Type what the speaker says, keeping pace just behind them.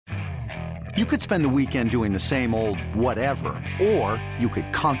You could spend the weekend doing the same old whatever, or you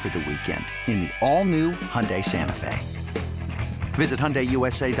could conquer the weekend in the all-new Hyundai Santa Fe. Visit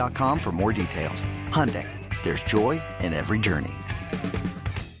HyundaiUSA.com for more details. Hyundai, there's joy in every journey.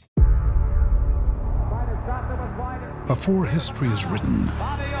 Before history is written,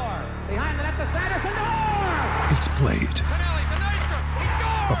 it's played.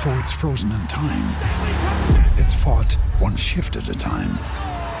 Before it's frozen in time, it's fought one shift at a time.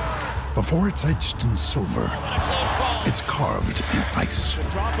 Before it's etched in silver, it's carved in ice.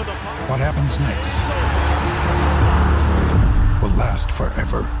 What happens next will last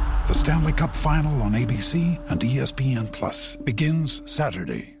forever. The Stanley Cup Final on ABC and ESPN Plus begins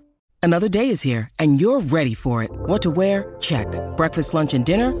Saturday. Another day is here, and you're ready for it. What to wear? Check. Breakfast, lunch, and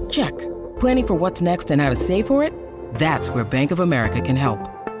dinner? Check. Planning for what's next and how to save for it? That's where Bank of America can help.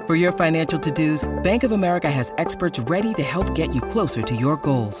 For your financial to-dos, Bank of America has experts ready to help get you closer to your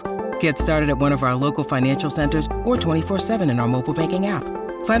goals. Get started at one of our local financial centers or 24/7 in our mobile banking app.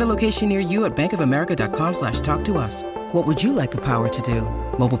 Find a location near you at bankofamerica.com/talktous. What would you like the power to do?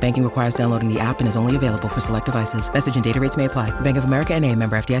 Mobile banking requires downloading the app and is only available for select devices. Message and data rates may apply. Bank of America N.A.,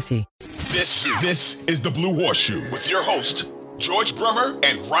 member FDIC. This is the Blue Horseshoe with your host, George Bremer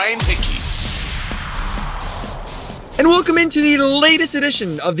and Ryan Hickey. And welcome into the latest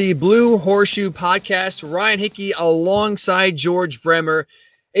edition of the Blue Horseshoe podcast. Ryan Hickey alongside George Bremer.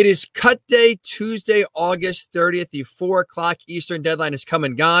 It is cut day, Tuesday, August 30th. The 4 o'clock Eastern deadline is come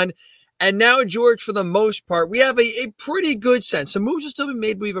and gone. And now, George, for the most part, we have a pretty good sense. Some moves will still be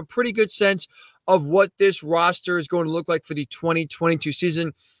made, but we have a pretty good sense of what this roster is going to look like for the 2022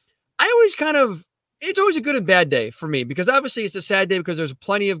 season. It's always a good and bad day for me, because obviously it's a sad day because there's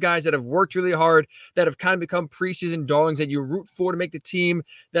plenty of guys that have worked really hard, that have kind of become preseason darlings that you root for to make the team,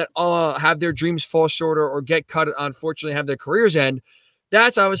 that have their dreams fall short or get cut, unfortunately have their careers end.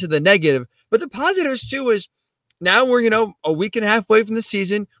 That's obviously the negative. But the positives, too, is now we're, a week and a half away from the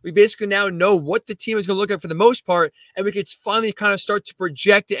season. We basically now know what the team is going to look like for the most part, and we could finally kind of start to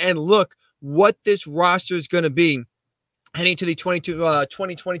project and look what this roster is going to be heading to the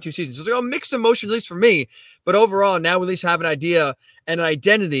 2022 season. So it's all mixed emotions, at least for me. But overall, now we at least have an idea and an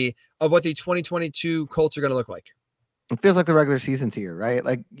identity of what the 2022 Colts are going to look like. It feels like the regular season's here, right?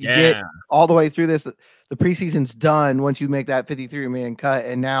 Like you get all the way through this. The preseason's done once you make that 53-man cut,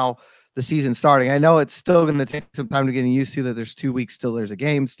 and now the season's starting. I know it's still going to take some time to get used to that. There's 2 weeks still. There's a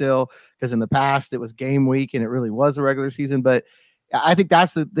game still, because in the past it was game week and it really was a regular season. But I think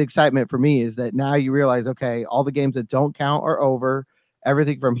that's the excitement for me, is that now you realize, okay, all the games that don't count are over.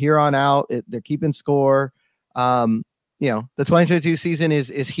 Everything from here on out, they're keeping score. The 2022 season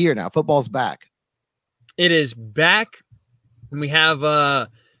is here now. Football's back. It is back, and we have the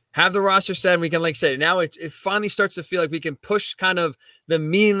roster set, and we can, like I said, now it finally starts to feel like we can push kind of the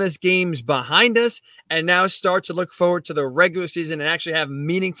meaningless games behind us and now start to look forward to the regular season and actually have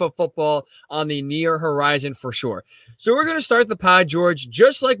meaningful football on the near horizon for sure. So we're going to start the pod, George,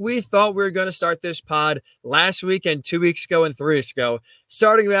 just like we thought we were going to start this pod last week and 2 weeks ago and 3 weeks ago,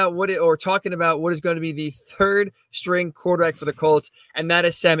 talking about what is going to be the third string quarterback for the Colts, and that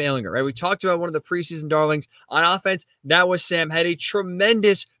is Sam Ehlinger, right? We talked about one of the preseason darlings on offense. That was Sam. Had a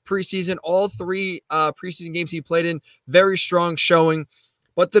tremendous preseason. All 3 preseason games he played in, very strong showing.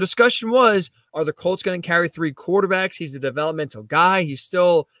 But the discussion was, are the Colts going to carry 3 quarterbacks? He's a developmental guy. He's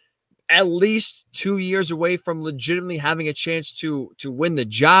still at least 2 years away from legitimately having a chance to win the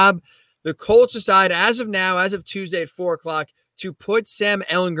job. The Colts decide as of now, as of Tuesday at 4 o'clock, to put Sam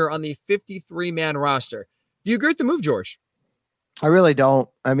Ehlinger on the 53-man roster. Do you agree with the move, George? I really don't.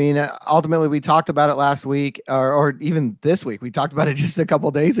 I mean, ultimately, we talked about it last week or even this week. We talked about it just a couple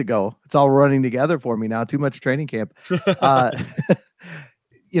of days ago. It's all running together for me now. Too much training camp.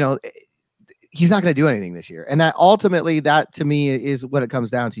 He's not going to do anything this year. And that to me is what it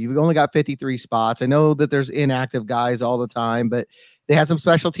comes down to. You've only got 53 spots. I know that there's inactive guys all the time, but they had some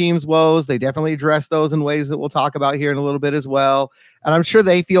special teams woes. They definitely addressed those in ways that we'll talk about here in a little bit as well. And I'm sure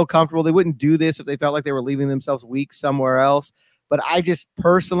they feel comfortable. They wouldn't do this if they felt like they were leaving themselves weak somewhere else. But I just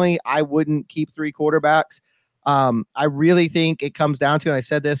personally, I wouldn't keep 3 quarterbacks. I really think it comes down to, and I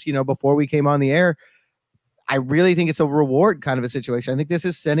said this, before we came on the air, I really think it's a reward kind of a situation. I think this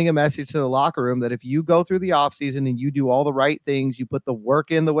is sending a message to the locker room that if you go through the offseason and you do all the right things, you put the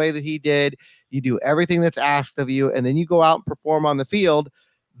work in the way that he did, you do everything that's asked of you, and then you go out and perform on the field,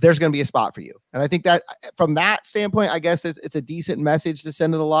 there's going to be a spot for you. And I think that from that standpoint, I guess it's a decent message to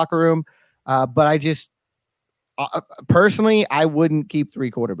send to the locker room. But I just personally, I wouldn't keep 3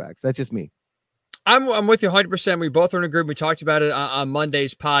 quarterbacks. That's just me. I'm with you 100%. We both are in agreement. We talked about it on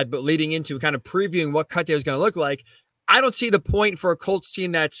Monday's pod, but leading into kind of previewing what cut day was going to look like, I don't see the point for a Colts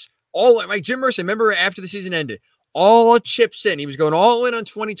team that's all like Jim Mercer, remember after the season ended, all chips in. He was going all in on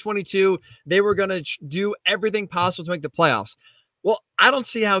 2022. They were going to do everything possible to make the playoffs. Well, I don't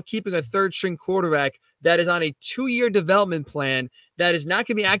see how keeping a third string quarterback that is on a 2-year development plan, that is not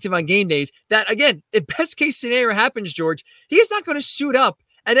going to be active on game days, that again, if best case scenario happens, George, he is not going to suit up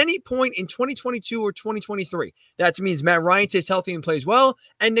at any point in 2022 or 2023. That means Matt Ryan stays healthy and plays well,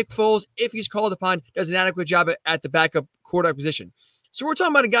 and Nick Foles, if he's called upon, does an adequate job at the backup quarterback position. So we're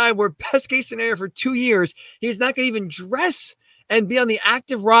talking about a guy where best case scenario for 2 years, he's not going to even dress and be on the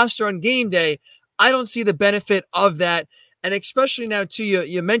active roster on game day. I don't see the benefit of that. And especially now, too,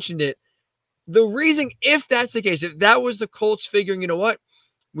 you mentioned it. The reason, if that's the case, if that was the Colts figuring, you know what,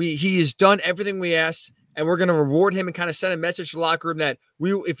 he has done everything we asked, and we're going to reward him and kind of send a message to the locker room that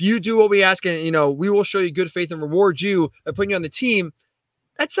if you do what we ask, and we will show you good faith and reward you by putting you on the team.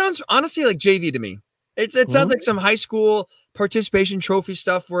 That sounds honestly like JV to me. It sounds like some high school participation trophy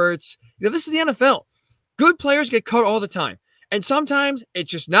stuff where it's, this is the NFL. Good players get cut all the time. And sometimes it's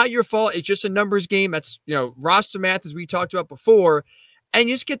just not your fault. It's just a numbers game. That's, roster math, as we talked about before. And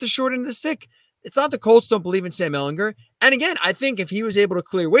you just get the short end of the stick. It's not the Colts don't believe in Sam Ehlinger. And again, I think if he was able to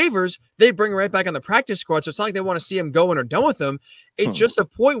clear waivers, they'd bring him right back on the practice squad. So it's not like they want to see him go and are done with him. It's just a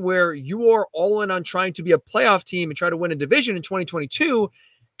point where you are all in on trying to be a playoff team and try to win a division in 2022.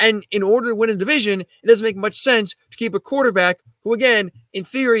 And in order to win a division, it doesn't make much sense to keep a quarterback who, again, in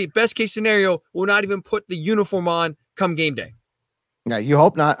theory, best case scenario, will not even put the uniform on come game day. Yeah, you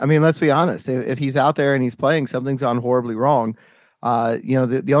hope not. I mean, let's be honest. If he's out there and he's playing, something's gone horribly wrong.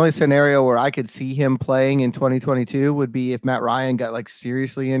 The only scenario where I could see him playing in 2022 would be if Matt Ryan got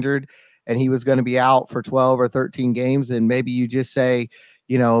seriously injured and he was going to be out for 12 or 13 games. And maybe you just say,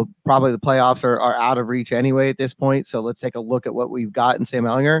 probably the playoffs are out of reach anyway at this point. So let's take a look at what we've got in Sam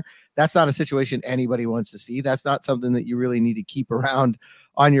Ehlinger. That's not a situation anybody wants to see. That's not something that you really need to keep around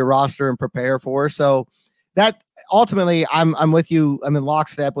on your roster and prepare for. So that ultimately, I'm with you. I'm in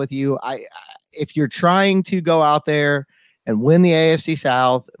lockstep with you. If you're trying to go out there and win the AFC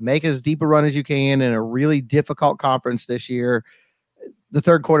South, make as deep a run as you can in a really difficult conference this year, the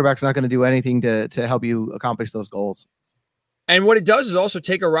third quarterback's not going to do anything to help you accomplish those goals. And what it does is also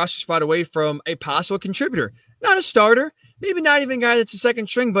take a roster spot away from a possible contributor, not a starter, maybe not even a guy that's a second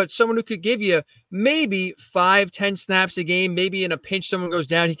string, but someone who could give you maybe 5-10 snaps a game. Maybe in a pinch, someone goes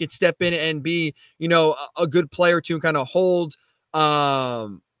down, he could step in and be, a good player to kind of hold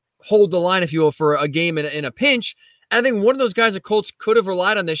the line, if you will, for a game in a pinch. And I think one of those guys the Colts could have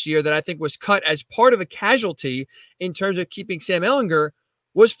relied on this year that I think was cut as part of a casualty in terms of keeping Sam Ehlinger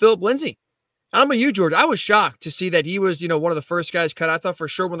was Philip Lindsay. I don't know about you, George. I was shocked to see that he was, one of the first guys cut. I thought for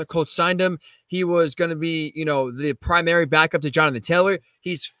sure when the Colts signed him, he was going to be, the primary backup to Jonathan Taylor.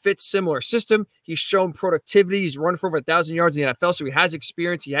 He's fit similar system. He's shown productivity. He's run for over 1,000 yards in the NFL, so he has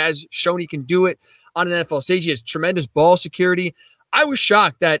experience. He has shown he can do it on an NFL stage. He has tremendous ball security. I was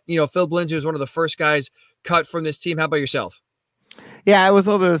shocked that, Philip Lindsay was one of the first guys cut from this team. How about yourself? Yeah, I was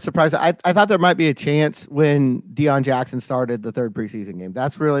a little bit surprised. I thought there might be a chance when Deion Jackson started the third preseason game.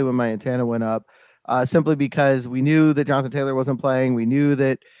 That's really when my antenna went up, simply because we knew that Jonathan Taylor wasn't playing. We knew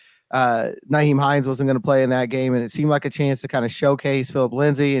that Nyheim Hines wasn't going to play in that game, and it seemed like a chance to kind of showcase Philip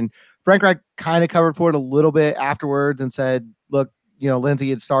Lindsay. And Frank Reich kind of covered for it a little bit afterwards and said, look, Lindsay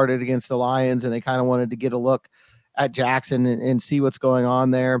had started against the Lions, and they kind of wanted to get a look at Jackson and see what's going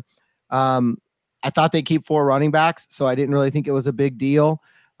on there. I thought they'd keep 4 running backs, so I didn't really think it was a big deal.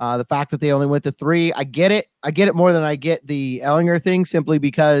 The fact that they only went to 3, I get it. I get it more than I get the Ehlinger thing, simply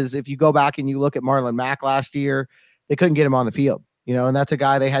because if you go back and you look at Marlon Mack last year, they couldn't get him on the field, and that's a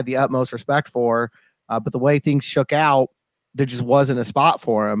guy they had the utmost respect for. But the way things shook out, there just wasn't a spot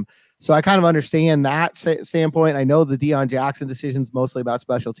for him. So I kind of understand that standpoint. I know the Deion Jackson decision is mostly about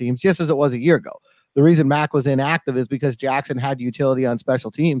special teams, just as it was a year ago. The reason Mack was inactive is because Jackson had utility on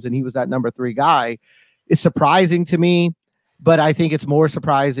special teams and he was that number 3 guy. It's surprising to me, but I think it's more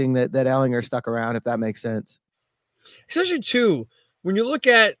surprising that Ehlinger stuck around, if that makes sense. Especially too, when you look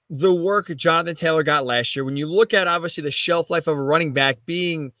at the work Jonathan Taylor got last year, when you look at obviously the shelf life of a running back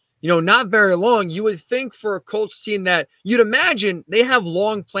being, not very long, you would think for a Colts team that you'd imagine they have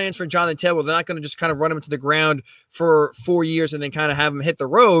long plans for Jonathan Taylor. They're not going to just kind of run him to the ground for 4 years and then kind of have him hit the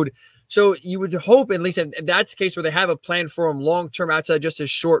road. So you would hope, at least if that's the case where they have a plan for him long-term outside just his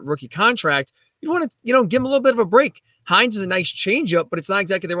short rookie contract, you want to, give him a little bit of a break. Hines is a nice changeup, but it's not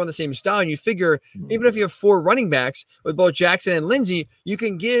exactly they run the same style. And you figure even if you have 4 running backs with both Jackson and Lindsay, you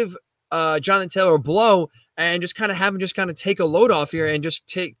can give Jonathan Taylor a blow and just kind of have him just kind of take a load off here and just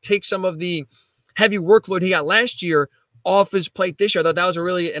take some of the heavy workload he got last year off his plate this year. I thought that was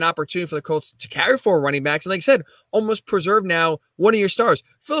really an opportunity for the Colts to carry 4 running backs. And like I said, almost preserve now one of your stars.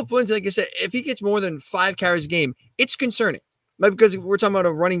 Phillip Lindsay, like I said, if he gets more than 5 carries a game, it's concerning. Like, because we're talking about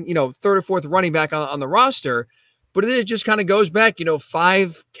a running, third or fourth running back on the roster. But it just kind of goes back,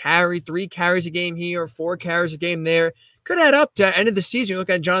 3 carries a game here, 4 carries a game there. Could add up to end of the season. You look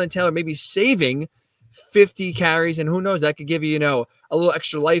at Jonathan Taylor maybe saving 50 carries, and who knows, that could give you, a little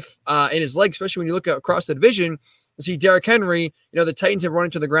extra life in his leg, especially when you look across the division. You see Derrick Henry, the Titans have run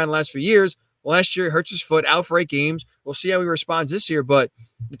into the ground the last few years. Last year, he hurts his foot, out for 8 games. We'll see how he responds this year, but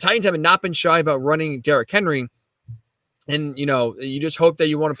the Titans have not been shy about running Derrick Henry. And, you just hope that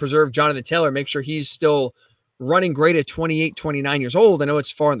you want to preserve Jonathan Taylor, make sure he's still running great at 28, 29 years old. I know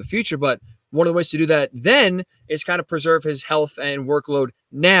it's far in the future, but one of the ways to do that then is kind of preserve his health and workload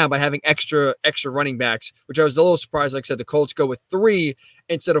now by having extra running backs, which I was a little surprised. Like I said, the Colts go with 3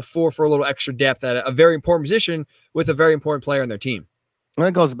 instead of 4 for a little extra depth at a very important position with a very important player on their team. Well,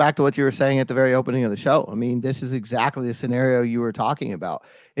 it goes back to what you were saying at the very opening of the show. I mean, this is exactly the scenario you were talking about.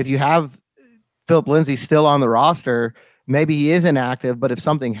 If you have Phillip Lindsay still on the roster, maybe he is inactive, but if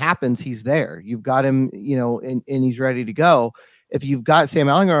something happens, he's there. You've got him, and he's ready to go. If you've got Sam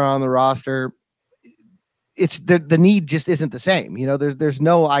Ehlinger on the roster, it's the need just isn't the same. There's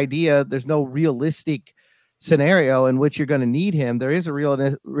no idea. There's no realistic scenario in which you're going to need him. There is a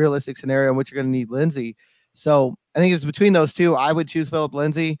realistic scenario in which you're going to need Lindsay. So I think it's between those two. I would choose Phillip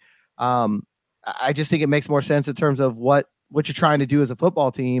Lindsay. I just think it makes more sense in terms of what you're trying to do as a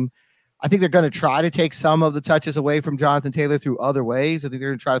football team. I think they're going to try to take some of the touches away from Jonathan Taylor through other ways. I think they're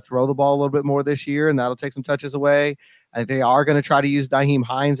going to try to throw the ball a little bit more this year, and that'll take some touches away. I think they are going to try to use Nyheim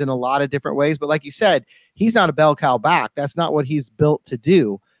Hines in a lot of different ways. But like you said, he's not a bell cow back. That's not what he's built to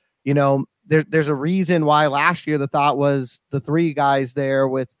do. There's a reason why last year the thought was the 3 guys there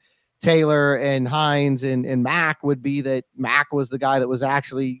with Taylor and Hines and Mack would be that Mack was the guy that was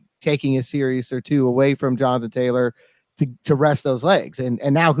actually taking a series or 2 away from Jonathan Taylor to rest those legs. And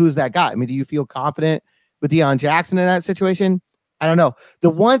now who's that guy? I mean, do you feel confident with Deion Jackson in that situation? I don't know. The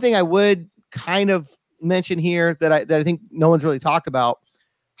one thing I would kind of mention here that I think no one's really talked about,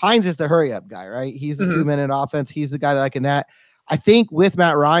 Hines is the hurry up guy, right? He's the 2-minute offense. He's the guy that I can that. I think with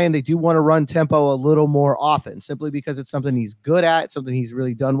Matt Ryan, they do want to run tempo a little more often, simply because it's something he's good at, something he's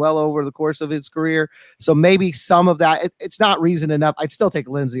really done well over the course of his career. So maybe some of that, it's not reason enough. I'd still take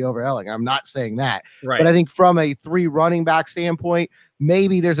Lindsay over Ehlinger. I'm not saying that. Right. But I think from a 3 running back standpoint,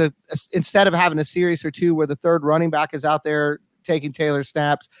 maybe there's instead of having a series or 2 where the 3rd running back is out there taking Taylor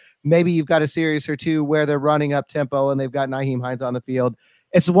snaps, maybe you've got a series or 2 where they're running up tempo and they've got Nyheim Hines on the field.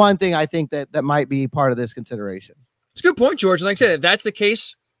 It's one thing I think that might be part of this consideration. It's a good point, George. Like I said, if that's the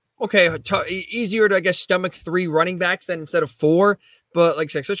case, okay, easier to, I guess, stomach 3 running backs than instead of 4. But like I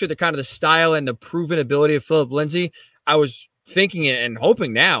said, especially the kind of the style and the proven ability of Phillip Lindsay, I was thinking and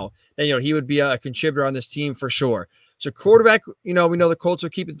hoping now that, he would be a contributor on this team for sure. So quarterback, we know the Colts are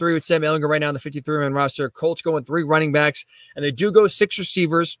keeping 3 with Sam Ehlinger right now on the 53-man roster. Colts going 3 running backs, and they do go 6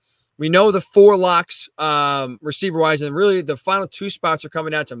 receivers. We know the 4 locks receiver-wise, and really the final 2 spots are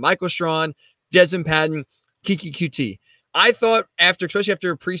coming down to Michael Strawn, Desmond Patton, Keke Coutee. I thought especially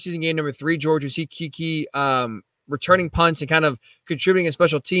after preseason game number 3, George, you see Keke returning punts and kind of contributing in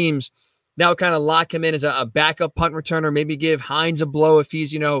special teams. That would kind of lock him in as a backup punt returner, maybe give Hines a blow if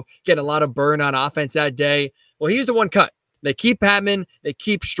he's, getting a lot of burn on offense that day. Well, he's the one cut. They keep Patman. They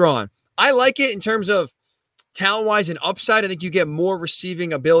keep Strawn. I like it in terms of talent-wise and upside. I think you get more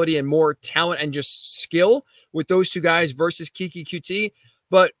receiving ability and more talent and just skill with those 2 guys versus Keke Coutee.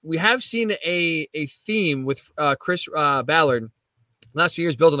 But we have seen a theme with Chris Ballard last few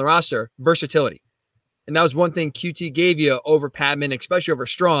years building the roster, versatility. And that was one thing QT gave you over Patman, especially over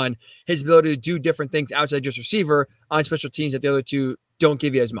Strawn, his ability to do different things outside just receiver on special teams that the other 2 don't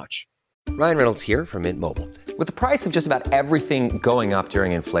give you as much. Ryan Reynolds here from Mint Mobile. With the price of just about everything going up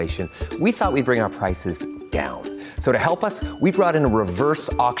during inflation, we thought we'd bring our prices down. So to help us, we brought in a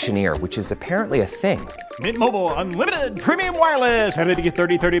reverse auctioneer, which is apparently a thing. Mint Mobile Unlimited Premium Wireless. How to get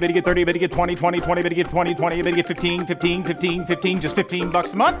 30, 30, bit to get 30, bit to get 20, 20, 20, bit to get 20, 20, bit to get 15, 15, 15, 15, just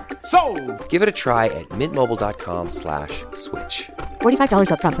 $15 a month? Sold! Give it a try at mintmobile.com/switch.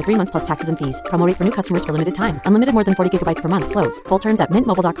 $45 up front for 3 months plus taxes and fees. Promo rate for new customers for limited time. Unlimited more than 40 gigabytes per month. Slows full terms at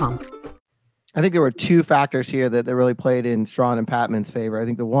mintmobile.com. I think there were 2 factors here that really played in Strawn and Patman's favor. I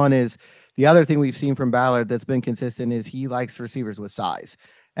think the one is the other thing we've seen from Ballard that's been consistent is he likes receivers with size.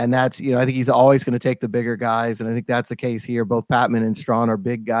 And that's, I think he's always going to take the bigger guys. And I think that's the case here. Both Patman and Strawn are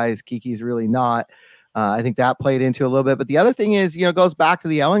big guys. Keke's really not. I think that played into a little bit. But the other thing is, goes back to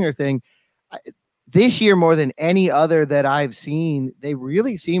the Ehlinger thing. this year, more than any other that I've seen, they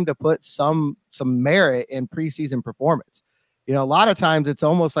really seem to put some merit in preseason performance. A lot of times it's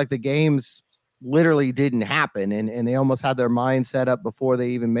almost like the games literally didn't happen, and they almost had their mind set up before they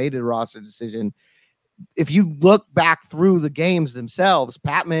even made a roster decision. If you look back through the games themselves,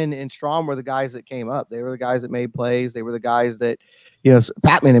 Patman and Strom were the guys that came up. They were the guys that made plays. They were the guys that,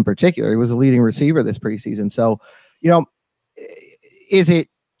 Patman in particular, he was the leading receiver this preseason. So, is it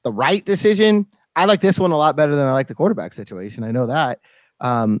the right decision? I like this one a lot better than I like the quarterback situation. I know that.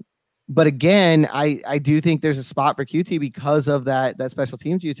 But again, I do think there's a spot for QT because of that special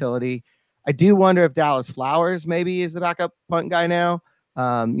teams utility. I do wonder if Dallas Flowers maybe is the backup punt guy now.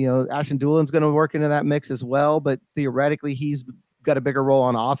 Ashton Doolin's going to work into that mix as well, but theoretically he's got a bigger role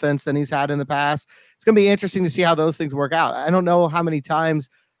on offense than he's had in the past. It's going to be interesting to see how those things work out. I don't know how many times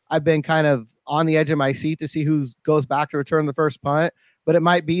I've been kind of on the edge of my seat to see who goes back to return the first punt, but it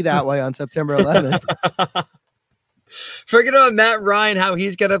might be that way on September 11th. Forget about Matt Ryan, how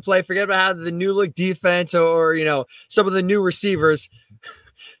he's going to play. Forget about how the new look defense or some of the new receivers.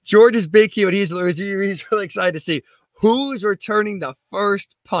 George is big key, and he's really excited to see who's returning the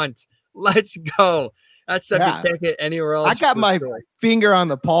first punt. Let's go. That's stuff you can't get anywhere else. I got my finger on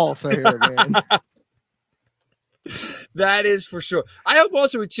the pulse right here, man. That is for sure. I hope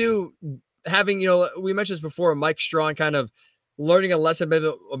also, too, having, we mentioned this before, Mike Strawn kind of learning a lesson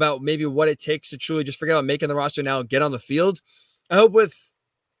about maybe what it takes to truly just forget about making the roster now and get on the field. I hope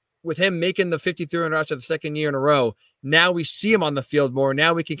with him making the 53-man roster the second year in a row, now we see him on the field more.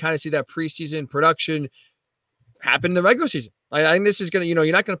 Now we can kind of see that preseason production happen in the regular season. I think this is going to,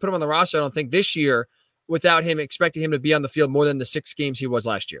 you're not going to put him on the roster, I don't think, this year without him expecting him to be on the field more than the 6 games he was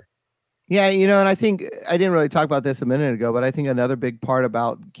last year. Yeah, and I think I didn't really talk about this a minute ago, but I think another big part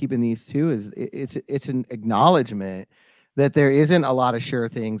about keeping these two is it's an acknowledgement that there isn't a lot of sure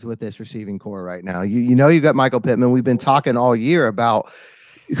things with this receiving core right now. You got Michael Pittman. We've been talking all year about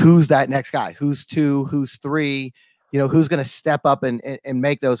who's that next guy, who's 2, who's 3, who's going to step up and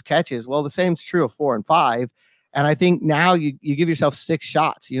make those catches. Well, the same's true of 4 and 5. And I think now you give yourself 6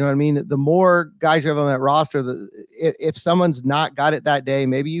 shots. You know what I mean? The more guys you have on that roster, if someone's not got it that day,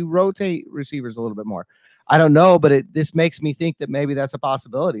 maybe you rotate receivers a little bit more. I don't know, but this makes me think that maybe that's a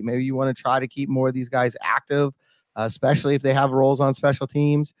possibility. Maybe you want to try to keep more of these guys active, especially if they have roles on special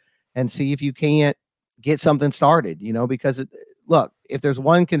teams, and see if you can't get something started, because look, if there's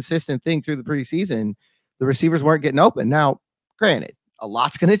one consistent thing through the preseason, the receivers weren't getting open. Now, granted, a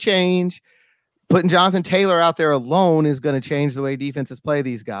lot's going to change. Putting Jonathan Taylor out there alone is going to change the way defenses play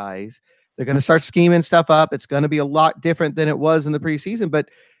these guys. They're going to start scheming stuff up. It's going to be a lot different than it was in the preseason, but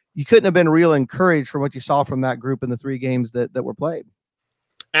you couldn't have been real encouraged from what you saw from that group in the 3 games that were played.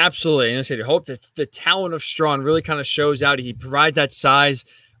 Absolutely. And I said, I hope that the talent of Strawn really kind of shows out. He provides that size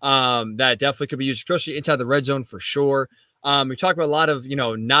that definitely could be used, especially inside the red zone for sure. We talk about a lot of,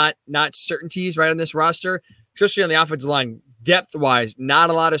 not certainties right on this roster, especially on the offensive line, depth wise, not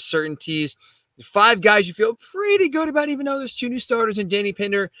a lot of certainties. 5 guys you feel pretty good about, even though there's 2 new starters in Danny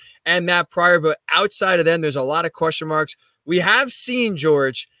Pinder and Matt Pryor. But outside of them, there's a lot of question marks. We have seen,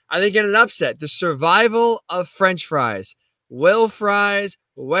 George, I think in an upset, the survival of French Fries. Will Fries,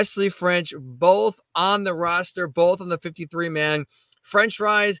 Wesley French, both on the roster, both on the 53-man. French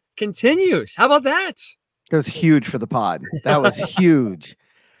Fries continues. How about that? It was huge for the pod. That was huge.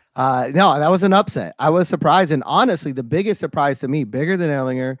 No, that was an upset. I was surprised. And honestly, the biggest surprise to me, bigger than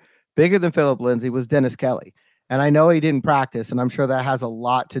Ehlinger, bigger than Phillip Lindsay, was Dennis Kelly. And I know he didn't practice, and I'm sure that has a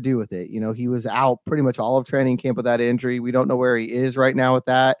lot to do with it. He was out pretty much all of training camp with that injury. We don't know where he is right now with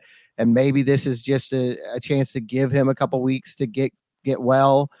that. And maybe this is just a chance to give him a couple weeks to get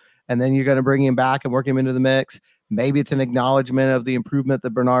well. And then you're going to bring him back and work him into the mix. Maybe it's an acknowledgement of the improvement that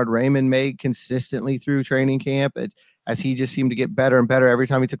Bernard Raymond made consistently through training camp, as he just seemed to get better and better every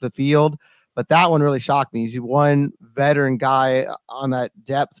time he took the field. But that one really shocked me. He's one veteran guy on that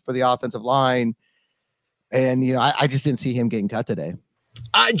depth for the offensive line. And, I just didn't see him getting cut today.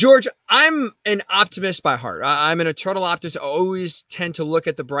 George, I'm an optimist by heart. I'm an eternal optimist. I always tend to look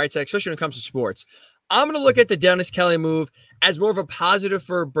at the bright side, especially when it comes to sports. I'm going to look at the Dennis Kelly move as more of a positive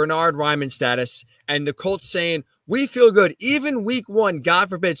for Bernard Raymond's status and the Colts saying, we feel good. Even week 1, God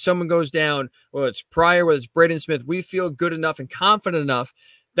forbid someone goes down, whether it's Pryor, whether it's Braden Smith, we feel good enough and confident enough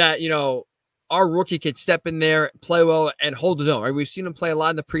that, our rookie could step in there, play well, and hold his own. Right? We've seen him play a lot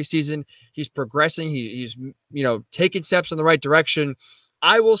in the preseason. He's progressing. He's taking steps in the right direction.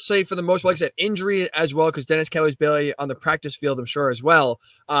 I will say, for the most part, like I said, injury as well, because Dennis Kelly's barely on the practice field, I'm sure, as well,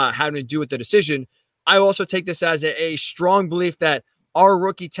 having to do with the decision. I also take this as a strong belief that our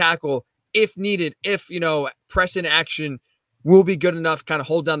rookie tackle, if needed, if, press in action, will be good enough, kind of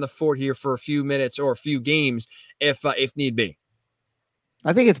hold down the fort here for a few minutes or a few games if need be.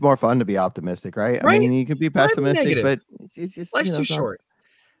 I think it's more fun to be optimistic, right? I mean, you can be pessimistic, but it's just life's too short.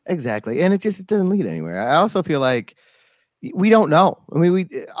 Exactly. And it doesn't lead anywhere. I also feel like we don't know. I mean, we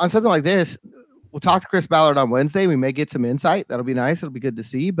on something like this, we'll talk to Chris Ballard on Wednesday. We may get some insight. That'll be nice. It'll be good to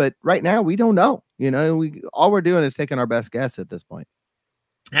see. But right now, we don't know. All we're doing is taking our best guess at this point.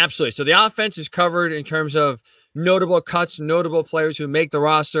 Absolutely. So the offense is covered in terms of notable cuts, notable players who make the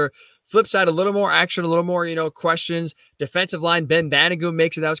roster. Flip side, a little more action, a little more, questions. Defensive line, Ben Banogu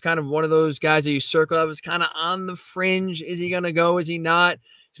makes it. That was kind of one of those guys that you circle that was kind of on the fringe. Is he going to go? Is he not?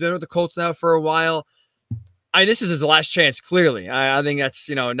 He's been with the Colts now for a while. This is his last chance, clearly. I think that's,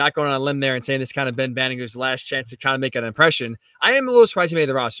 not going on a limb there and saying this kind of Ben Banogu's last chance to kind of make an impression. I am a little surprised he made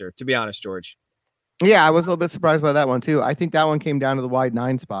the roster, to be honest, George. Yeah, I was a little bit surprised by that one, too. I think that one came down to the wide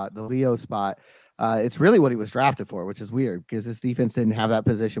 9 spot, the Leo spot. It's really what he was drafted for, which is weird because this defense didn't have that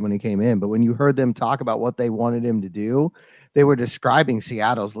position when he came in. But when you heard them talk about what they wanted him to do, they were describing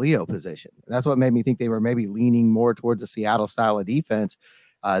Seattle's Leo position. That's what made me think they were maybe leaning more towards a Seattle style of defense.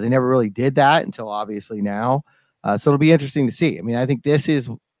 They never really did that until obviously now. So it'll be interesting to see. I mean, I think this is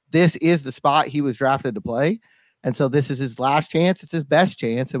the spot he was drafted to play. And so this is his last chance. It's his best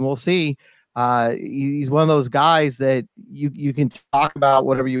chance. And we'll see. He's one of those guys that you can talk about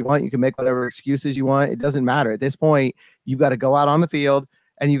whatever you want. You can make whatever excuses you want. It doesn't matter. At this point, you've got to go out on the field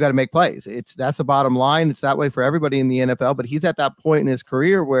and you've got to make plays. That's the bottom line. It's that way for everybody in the NFL, but he's at that point in his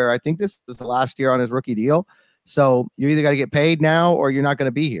career where I think this is the last year on his rookie deal. So you either got to get paid now or you're not going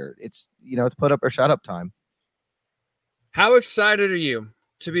to be here. It's put up or shut up time. How excited are you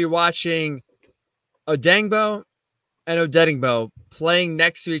to be watching Odeyingbo and Odeyingbo playing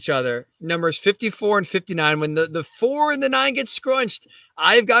next to each other, numbers 54 and 59, when the 4 and the 9 get scrunched?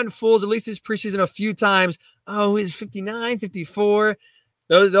 I've gotten fooled at least this preseason a few times. Oh, is 59, 54?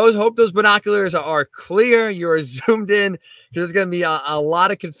 Those binoculars are clear. You're zoomed in because there's going to be a lot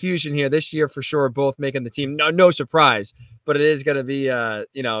of confusion here this year for sure, both making the team. No surprise, but it is going to be,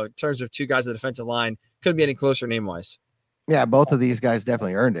 in terms of two guys on the defensive line, couldn't be any closer name-wise. Yeah, both of these guys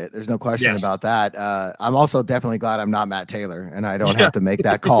definitely earned it. There's no question about that. I'm also definitely glad I'm not Matt Taylor and I don't have to make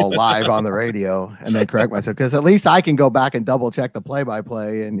that call live on the radio and then correct myself, because at least I can go back and double check the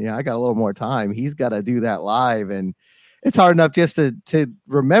play-by-play. And I got a little more time. He's got to do that live, and it's hard enough just to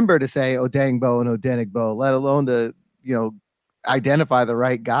remember to say Odeyingbo and Odeyingbo, let alone to identify the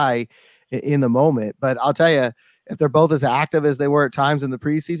right guy in the moment. But I'll tell you, if they're both as active as they were at times in the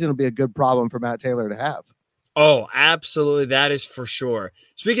preseason, it'll be a good problem for Matt Taylor to have. Oh, absolutely. That is for sure.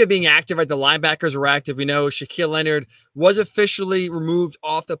 Speaking of being active, right, the linebackers are active. We know Shaquille Leonard was officially removed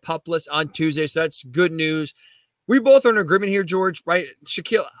off the PUP list on Tuesday, so that's good news. We both are in agreement here, George, right?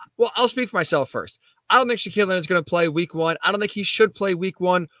 I'll speak for myself first. I don't think Shaquille Leonard is going to play week 1. I don't think he should play week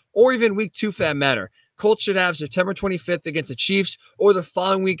 1 or even week 2 for that matter. Colts should have September 25th against the Chiefs or the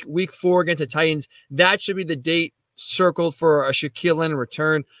following week 4 against the Titans. That should be the date circled for a Shaquille Leonard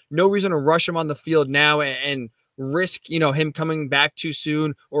return. No reason to rush him on the field now and risk, him coming back too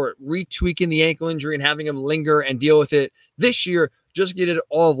soon or retweaking the ankle injury and having him linger and deal with it this year. Just get it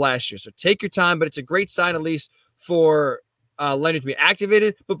all of last year. So take your time, but it's a great sign at least for Leonard to be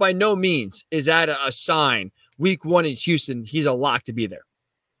activated, but by no means is that a sign week 1 in Houston, he's a lock to be there.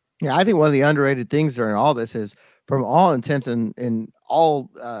 Yeah, I think one of the underrated things during all this is, from all intents and all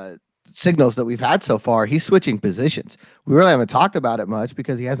signals that we've had so far, he's switching positions. We really haven't talked about it much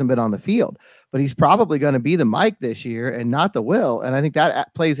because he hasn't been on the field, but he's probably going to be the Mike this year and not the Will. And I think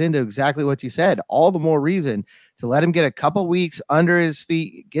that plays into exactly what you said. All the more reason to let him get a couple weeks under his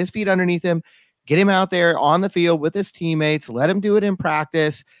feet, get his feet underneath him, get him out there on the field with his teammates, let him do it in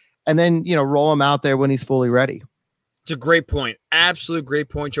practice, and then, roll him out there when he's fully ready. It's a great point. Absolute great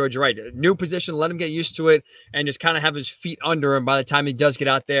point, George. You're right. New position, let him get used to it and just kind of have his feet under him by the time he does get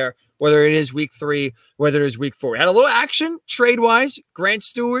out there, whether it is week 3, whether it is week 4. We had a little action trade-wise. Grant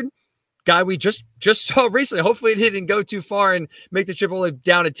Stewart, guy we just saw recently. Hopefully it didn't go too far and make the trip all the way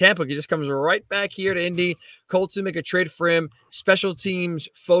down to Tampa. He just comes right back here to Indy. Colts to make a trade for him. Special teams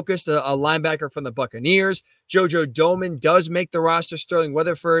focused, a linebacker from the Buccaneers. JoJo Domann does make the roster. Sterling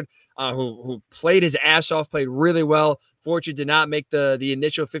Weatherford, who played his ass off, played really well. Fortunately, did not make the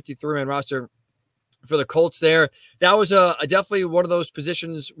initial 53-man roster for the Colts there. That was a definitely one of those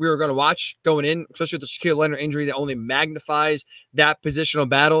positions we were going to watch going in, especially with the Shaquille Leonard injury that only magnifies that positional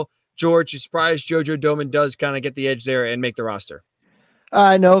battle. George, you surprised JoJo Domann does kind of get the edge there and make the roster?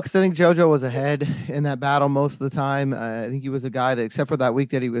 No, because I think JoJo was ahead in that battle most of the time. I think he was a guy that, except for that week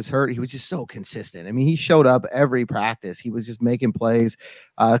that he was hurt, he was just so consistent. I mean, he showed up every practice. He was just making plays.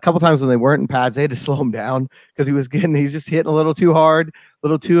 A couple times when they weren't in pads, they had to slow him down because he's just hitting a little too hard, a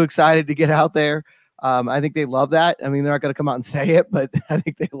little too excited to get out there. I think they love that. I mean, they're not going to come out and say it, but I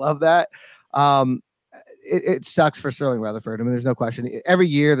think they love that. It sucks for Sterling Weatherford. I mean, there's no question. Every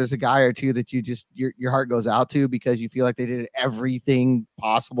year there's a guy or two that your heart goes out to because you feel like they did everything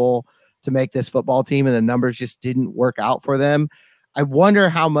possible to make this football team and the numbers just didn't work out for them. I wonder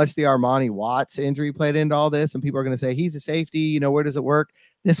how much the Armani Watts injury played into all this. And people are going to say he's a safety. Where does it work?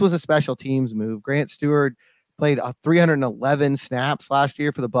 This was a special teams move. Grant Stewart played 311 snaps last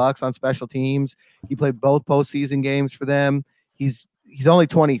year for the Bucs on special teams. He played both postseason games for them. He's only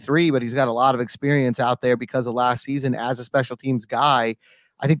 23, but he's got a lot of experience out there because of last season as a special teams guy.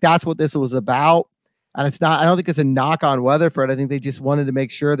 I think that's what this was about. And I don't think it's a knock on Weatherford. I think they just wanted to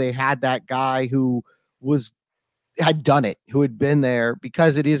make sure they had that guy who had done it, who had been there,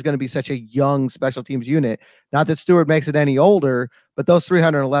 because it is going to be such a young special teams unit. Not that Stewart makes it any older, but those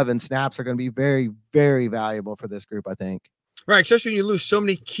 311 snaps are going to be very, very valuable for this group, I think. Right, especially when you lose so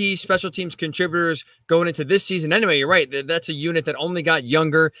many key special teams contributors going into this season. Anyway, you're right. That's a unit that only got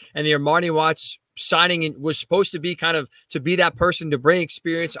younger, and the Armani Watts signing was supposed to be to be that person to bring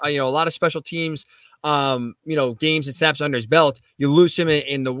experience. A lot of special teams, games and snaps under his belt. You lose him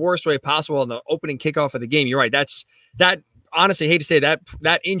in the worst way possible in the opening kickoff of the game. You're right. That. Honestly, hate to say that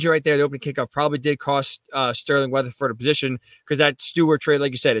injury right there, the opening kickoff, probably did cost Sterling Weatherford a position, because that Stewart trade,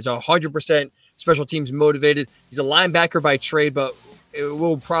 like you said, is 100% special teams motivated. He's a linebacker by trade, but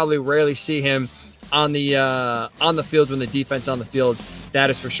we'll probably rarely see him on the field when the defense on the field. That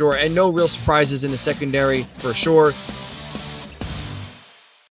is for sure. And no real surprises in the secondary for sure.